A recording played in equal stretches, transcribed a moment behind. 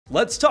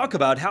Let's talk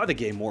about how the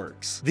game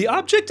works. The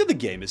object of the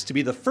game is to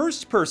be the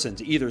first person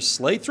to either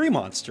slay 3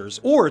 monsters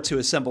or to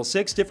assemble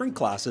 6 different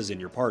classes in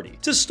your party.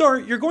 To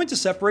start, you're going to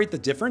separate the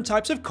different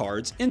types of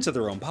cards into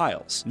their own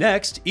piles.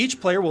 Next, each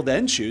player will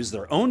then choose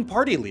their own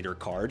party leader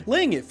card,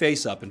 laying it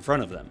face up in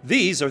front of them.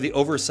 These are the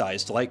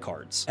oversized light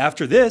cards.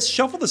 After this,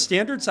 shuffle the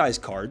standard size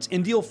cards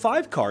and deal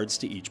 5 cards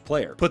to each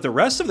player. Put the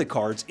rest of the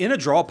cards in a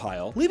draw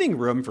pile, leaving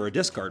room for a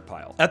discard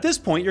pile. At this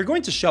point, you're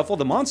going to shuffle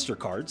the monster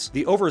cards,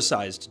 the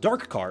oversized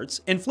dark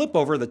cards, and flip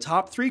over the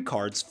top 3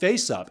 cards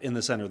face up in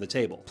the center of the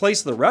table.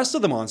 Place the rest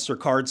of the monster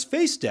cards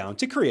face down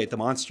to create the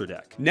monster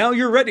deck. Now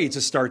you're ready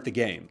to start the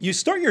game. You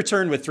start your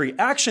turn with 3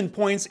 action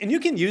points, and you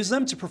can use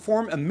them to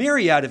perform a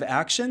myriad of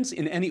actions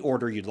in any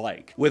order you'd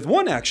like. With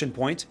 1 action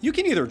point, you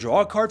can either draw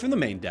a card from the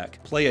main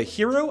deck, play a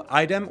hero,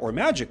 item, or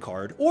magic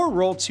card, or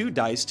roll 2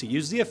 dice to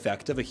use the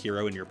effect of a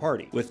hero in your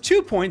party. With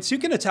 2 points, you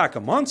can attack a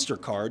monster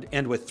card,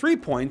 and with 3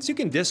 points, you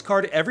can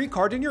discard every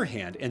card in your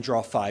hand and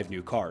draw 5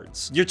 new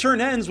cards. Your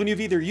turn ends when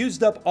you've either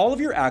used up all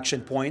of your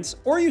action points,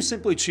 or you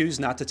simply choose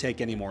not to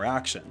take any more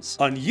actions.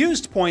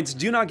 Unused points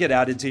do not get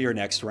added to your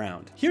next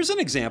round. Here's an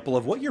example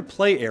of what your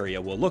play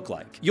area will look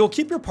like. You'll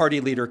keep your party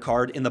leader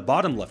card in the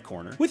bottom left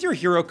corner, with your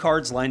hero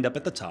cards lined up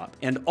at the top,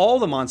 and all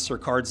the monster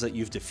cards that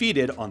you've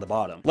defeated on the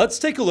bottom. Let's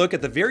take a look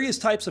at the various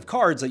types of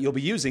cards that you'll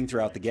be using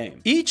throughout the game.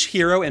 Each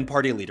hero and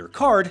party leader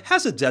card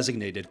has a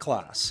designated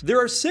class.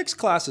 There are 6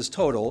 classes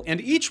total,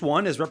 and each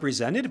one is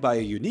represented by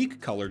a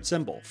unique colored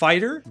symbol: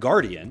 Fighter,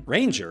 Guardian,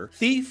 Ranger,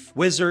 Thief,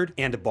 Wizard,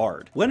 and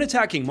Bard. When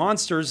attacking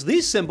monsters,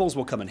 these symbols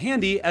will come in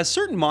handy, as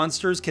certain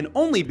monsters can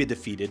only be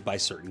defeated by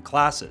certain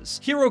classes.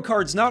 Hero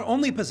cards not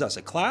only possess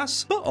a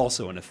class, but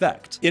also an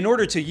effect. In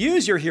order to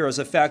use your hero's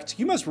effect,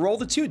 you must roll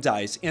the 2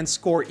 dice and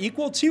score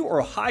equal to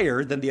or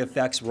higher than the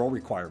effect's roll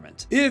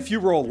requirement. If you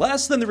roll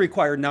less than the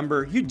required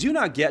number, you do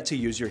not get to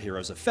use your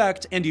hero's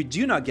effect, and you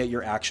do not get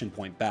your action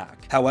point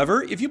back.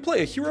 However, if you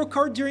play a hero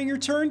card during your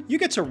turn, you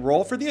get to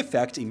roll for the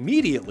effect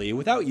immediately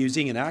without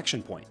using an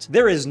action point.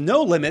 There is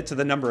no limit to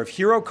the number of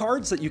hero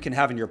cards that you can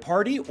have in your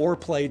party or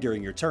play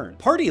during your turn.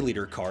 Party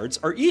leader cards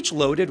are each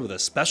loaded with a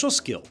special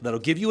skill that'll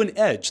give you an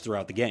edge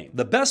throughout the game.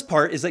 The best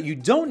part is that you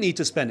don't need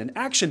to spend an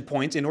action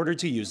point in order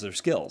to use their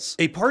skills.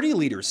 A party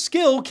leader's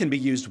skill can be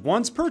used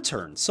once per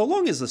turn, so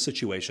long as the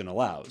situation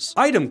allows.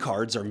 Item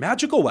cards are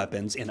magical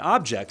weapons and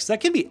objects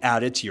that can be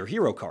added to your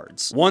hero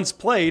cards. Once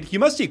played, you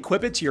must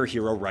equip it to your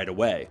hero right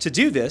away. To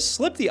do this,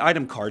 slip the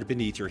item card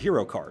beneath your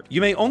hero card.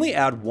 You may only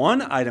add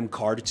 1 item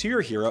card to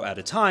your hero at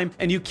a time,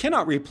 and you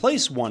cannot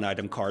replace 1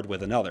 item card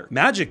with another.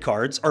 Magic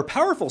cards are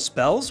powerful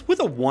spells with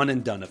a one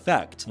and done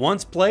effect.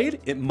 Once played,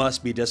 it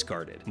must be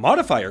discarded.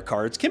 Modifier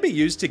cards can be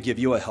used to give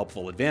you a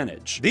helpful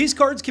advantage. These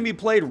cards can be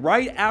played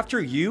right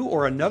after you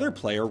or another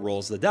player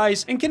rolls the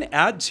dice and can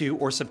add to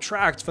or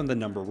subtract from the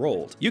number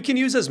rolled. You can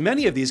use as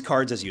many of these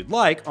cards as you'd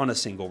like on a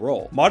single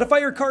roll.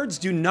 Modifier cards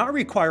do not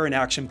require an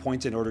action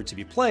point in order to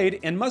be played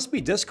and must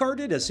be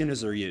discarded as soon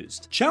as they're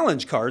used.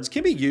 Challenge cards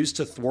can be used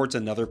to thwart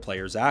another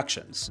player's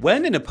actions.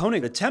 When an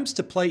opponent attempts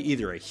to play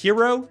either a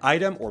hero,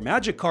 item, or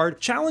magic card,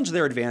 challenge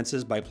their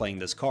advances by playing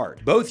this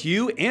card. Both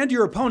you and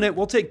your opponent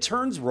will take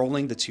turns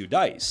rolling the 2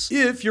 dice.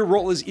 If your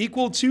roll is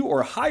equal to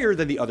or higher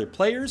than the other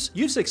players,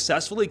 you've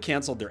successfully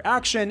canceled their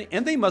action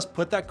and they must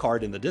put that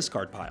card in the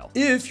discard pile.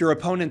 If your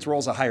opponent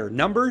rolls a higher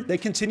number, they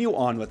continue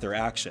on with their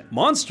action.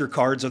 Monster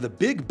cards are the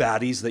big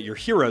baddies that your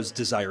heroes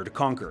desire to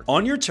conquer.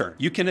 On your turn,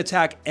 you can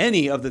attack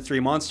any of the 3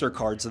 monster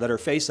cards that are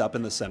face up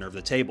in the center of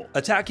the table.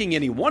 Attacking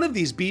any one of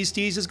these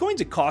beasties is going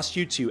to cost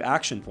you 2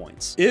 action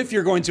points. If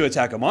you're going to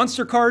attack a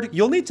monster card,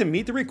 you'll need to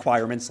meet the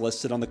requirements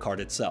listed on the card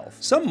itself.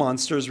 Some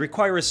monsters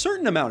require a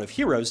certain amount of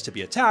heroes to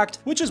be attacked,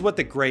 which is what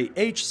the gray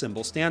H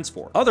symbol stands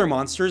for. Other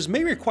monsters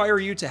may require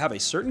you to have a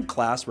certain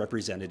class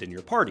represented in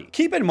your party.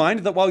 Keep in mind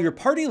that while your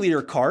party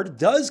leader card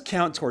does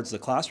count towards the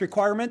class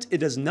requirement, it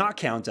does not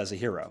count as a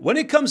hero. When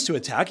it comes to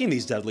attacking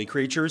these deadly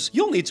creatures,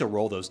 you'll need to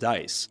roll those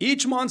dice.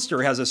 Each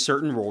monster has a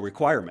certain roll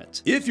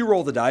requirement. If you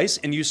roll the dice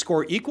and you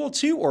score equal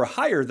to or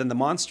higher than the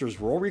monster's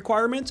roll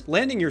requirement,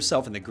 landing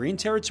yourself in the green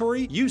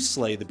territory, you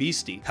slay the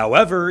beastie.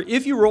 However,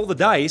 if you roll the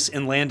dice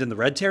and land in the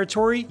red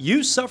territory,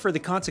 you suffer the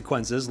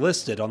consequences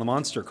listed on the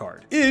monster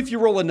card. If you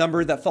roll a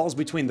number that falls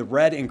between the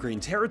red and green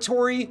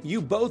territory,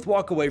 you both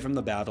walk away from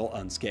the battle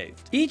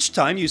unscathed. Each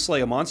time you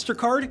slay a monster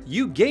card,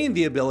 you gain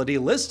the ability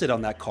listed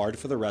on that card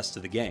for the rest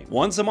of the game.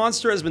 Once a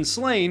monster has been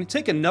slain,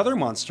 take another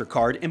monster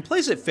card and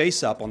place it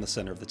face up on the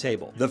center of the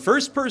table. The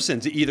first person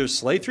to either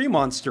slay 3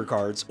 monster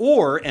cards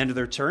or end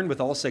their turn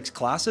with all 6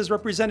 classes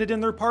represented in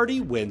their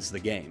party wins the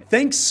game.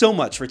 Thanks so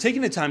much for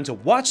taking the time to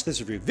watch this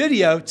review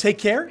video. Take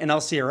care, and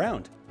I'll see you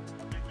around.